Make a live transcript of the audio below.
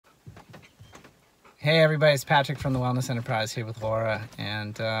Hey everybody, it's Patrick from the Wellness Enterprise here with Laura,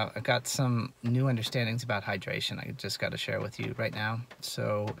 and I've got some new understandings about hydration I just got to share with you right now.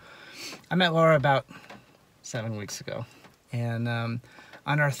 So I met Laura about 7 weeks ago, and on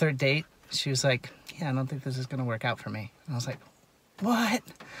our third date, she was like, yeah, I don't think this is going to work out for me. And I was like, what?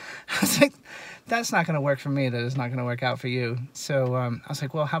 I was like, that's not going to work for me. That is not going to work out for you. So I was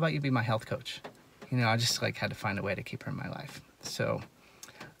like, well, how about you be my health coach? You know, I just like had to find a way to keep her in my life. So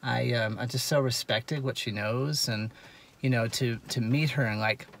I just so respected what she knows, and you know, to meet her and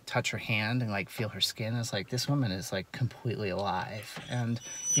like touch her hand and like feel her skin is like, this woman is like completely alive, and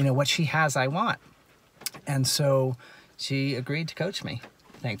you know what she has I want. And so she agreed to coach me,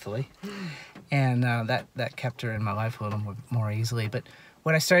 thankfully, and that kept her in my life a little more easily. But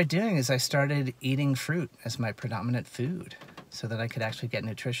what I started doing is I started eating fruit as my predominant food so that I could actually get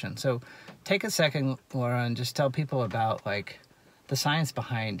nutrition. So take a second, Laura, and just tell people about like the science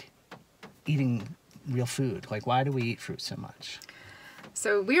behind eating real food. Like, why do we eat fruit so much?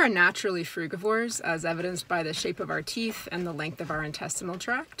 So we are naturally frugivores, as evidenced by the shape of our teeth and the length of our intestinal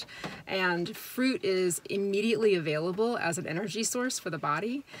tract. And fruit is immediately available as an energy source for the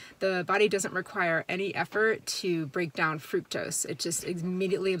body. The body doesn't require any effort to break down fructose. It's just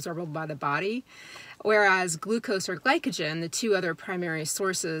immediately absorbable by the body. Whereas glucose or glycogen, the two other primary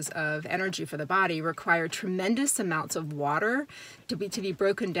sources of energy for the body, require tremendous amounts of water to be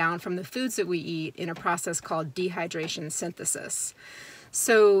broken down from the foods that we eat in a process called dehydration synthesis.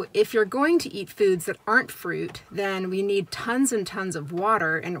 So if you're going to eat foods that aren't fruit, then we need tons and tons of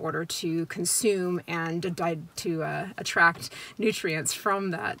water in order to consume and to attract nutrients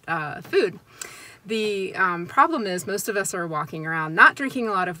from that food. The problem is most of us are walking around not drinking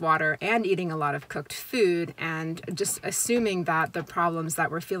a lot of water and eating a lot of cooked food, and just assuming that the problems that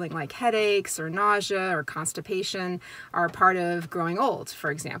we're feeling, like headaches or nausea or constipation, are part of growing old,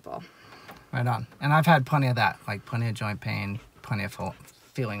 for example. Right on. And I've had plenty of that, like plenty of joint pain, plenty of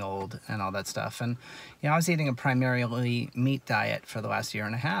feeling old and all that stuff. And you know, I was eating a primarily meat diet for the last year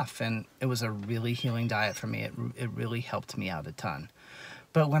and a half, and it was a really healing diet for me. It really helped me out a ton.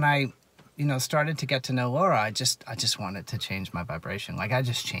 But when I started to get to know Laura, I just wanted to change my vibration. Like, I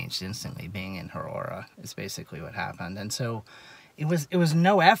just changed instantly. Being in her aura is basically what happened. And so it was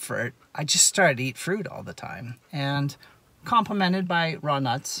no effort. I just started to eat fruit all the time, and complemented by raw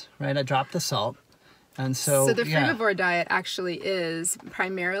nuts, right? I dropped the salt. And so the frugivore diet actually is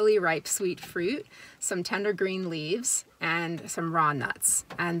primarily ripe sweet fruit, some tender green leaves, and some raw nuts.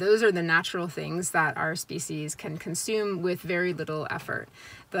 And those are the natural things that our species can consume with very little effort.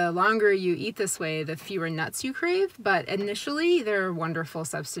 The longer you eat this way, the fewer nuts you crave, but initially they're a wonderful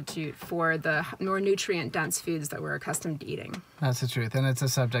substitute for the more nutrient-dense foods that we're accustomed to eating. That's the truth, and it's a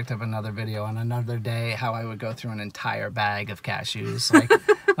subject of another video on another day, how I would go through an entire bag of cashews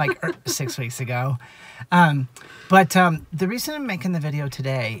like 6 weeks ago. But the reason I'm making the video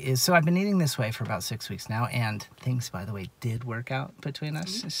today is, so I've been eating this way for about 6 weeks now, and things, by the way, did work out between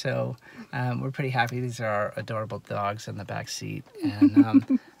us. So we're pretty happy. These are our adorable dogs in the back seat, and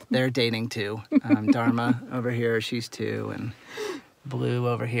they're dating too. Dharma over here, she's 2, and Blue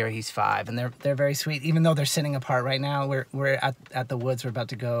over here, he's 5, and they're very sweet. Even though they're sitting apart right now, we're at the woods. We're about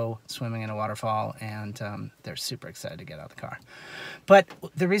to go swimming in a waterfall, and they're super excited to get out of the car. But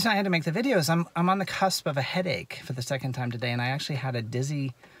the reason I had to make the video is I'm on the cusp of a headache for the second time today, and I actually had a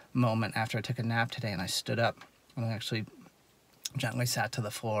dizzy moment after I took a nap today, and I stood up and I actually gently sat to the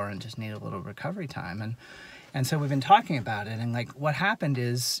floor and just needed a little recovery time. And so we've been talking about it, and like what happened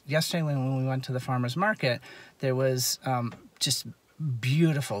is yesterday when we went to the farmer's market, there was just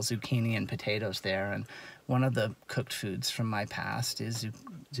beautiful zucchini and potatoes there, and one of the cooked foods from my past is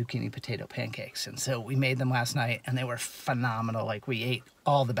zucchini potato pancakes, and so we made them last night, and they were phenomenal. Like, we ate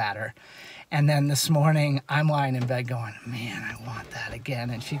all the batter, and then this morning I'm lying in bed going, man, I want that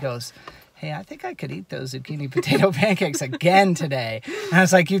again. And she goes, hey, I think I could eat those zucchini potato pancakes again today. And I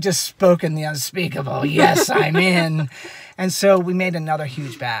was like, you've just spoken the unspeakable. Yes, I'm in. And so we made another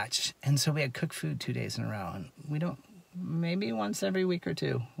huge batch, and so we had cooked food 2 days in a row, and we don't, maybe once every week or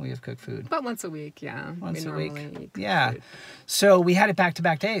two we have cooked food. But once a week, yeah. Once a week. Yeah. Food. So we had it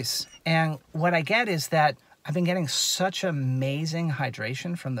back-to-back days. And what I get is that I've been getting such amazing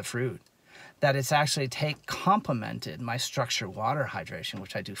hydration from the fruit that it's actually complemented my structured water hydration,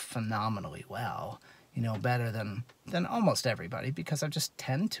 which I do phenomenally well, you know, better than almost everybody, because I just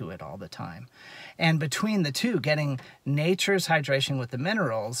tend to it all the time. And between the two, getting nature's hydration with the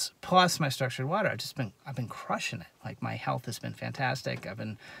minerals plus my structured water, I've been crushing it. Like, my health has been fantastic. I've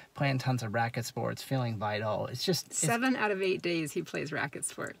been playing tons of racket sports, feeling vital. It's just 7 out of 8 days he plays racket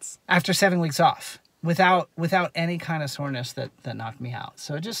sports after 7 weeks off. without any kind of soreness that knocked me out.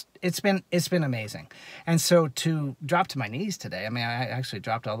 So it's been amazing. And so to drop to my knees today, I mean, I actually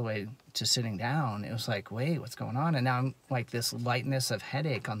dropped all the way to sitting down. It was like, wait, what's going on? And now I'm like this lightness of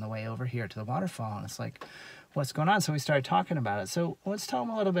headache on the way over here to the waterfall. And it's like, what's going on? So we started talking about it. So let's tell them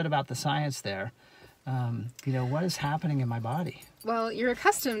a little bit about the science there. What is happening in my body? Well, you're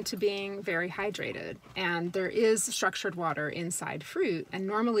accustomed to being very hydrated, and there is structured water inside fruit, and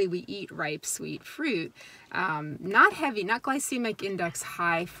normally we eat ripe, sweet fruit, not heavy, not glycemic index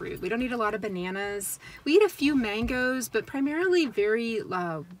high fruit. We don't eat a lot of bananas. We eat a few mangoes, but primarily very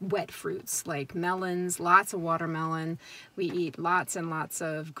wet fruits like melons, lots of watermelon. We eat lots and lots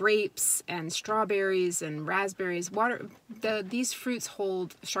of grapes and strawberries and raspberries. These fruits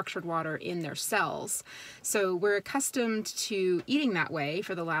hold structured water in their cells. So we're accustomed to eating that way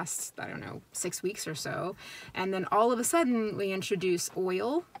for the last, 6 weeks or so. And then all of a sudden we introduce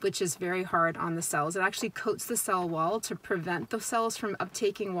oil, which is very hard on the cells. It actually coats the cell wall to prevent the cells from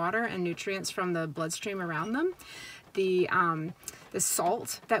uptaking water and nutrients from the bloodstream around them. The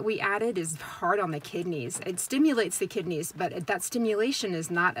salt that we added is hard on the kidneys. It stimulates the kidneys, but that stimulation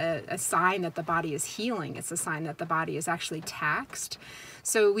is not a sign that the body is healing. It's a sign that the body is actually taxed.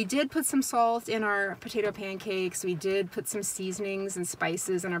 So we did put some salt in our potato pancakes. We did put some seasonings and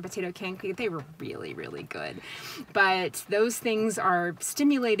spices in our potato pancake. They were really, really good. But those things are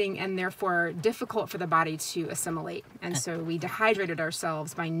stimulating and therefore difficult for the body to assimilate. And so we dehydrated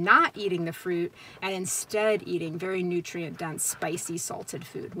ourselves by not eating the fruit and instead eating very nutrient-dense, spicy, salted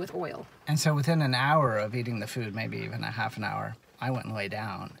food with oil. And so within an hour of eating the food, maybe even a half an hour, I went and lay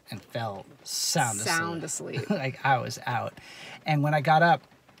down and fell sound asleep. Like I was out. And when I got up,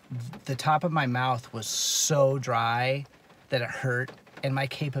 the top of my mouth was so dry that it hurt. And my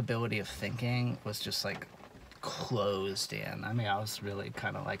capability of thinking was just like closed in. I mean, I was really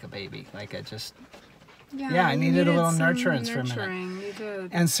kind of like a baby. Like I just, I needed a little nurturance for a minute. You did.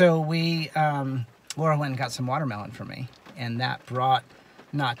 And so Laura went and got some watermelon for me. And that brought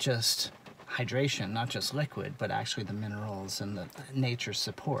not just hydration, not just liquid, but actually the minerals and the nature's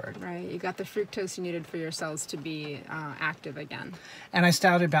support. Right, you got the fructose you needed for your cells to be active again. And I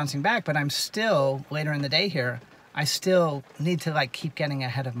started bouncing back, but I'm still, later in the day here, I still need to keep getting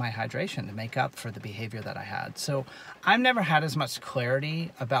ahead of my hydration to make up for the behavior that I had. So I've never had as much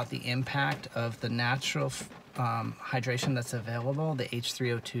clarity about the impact of the natural hydration that's available, the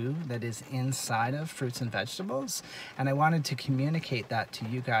H3O2 that is inside of fruits and vegetables. And I wanted to communicate that to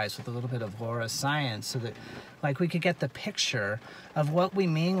you guys with a little bit of Laura's science so that we could get the picture of what we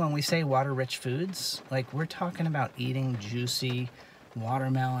mean when we say water-rich foods. We're talking about eating juicy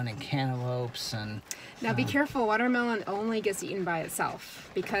watermelon and cantaloupes and now be careful. Watermelon only gets eaten by itself,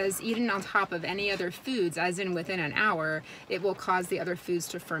 because eaten on top of any other foods, as in within an hour, it will cause the other foods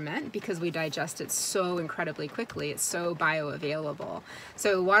to ferment because we digest it so incredibly quickly. It's so bioavailable.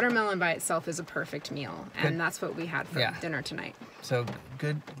 So watermelon by itself is a perfect meal, and that's what we had for dinner tonight. So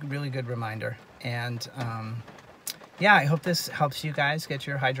good, really good reminder. And I hope this helps you guys get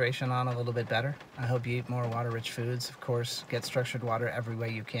your hydration on a little bit better. I hope you eat more water-rich foods. Of course, get structured water every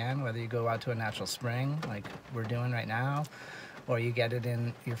way you can, whether you go out to a natural spring like we're doing right now, or you get it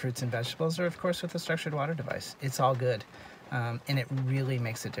in your fruits and vegetables, or of course with a structured water device. It's all good. And it really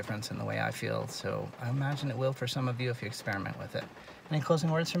makes a difference in the way I feel. So I imagine it will for some of you if you experiment with it. Any closing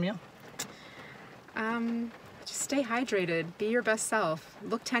words from you? Just stay hydrated. Be your best self.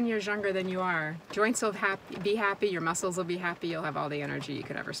 Look 10 years younger than you are. Joints will be happy. Your muscles will be happy. You'll have all the energy you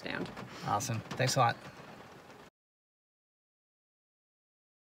could ever stand. Awesome. Thanks a lot.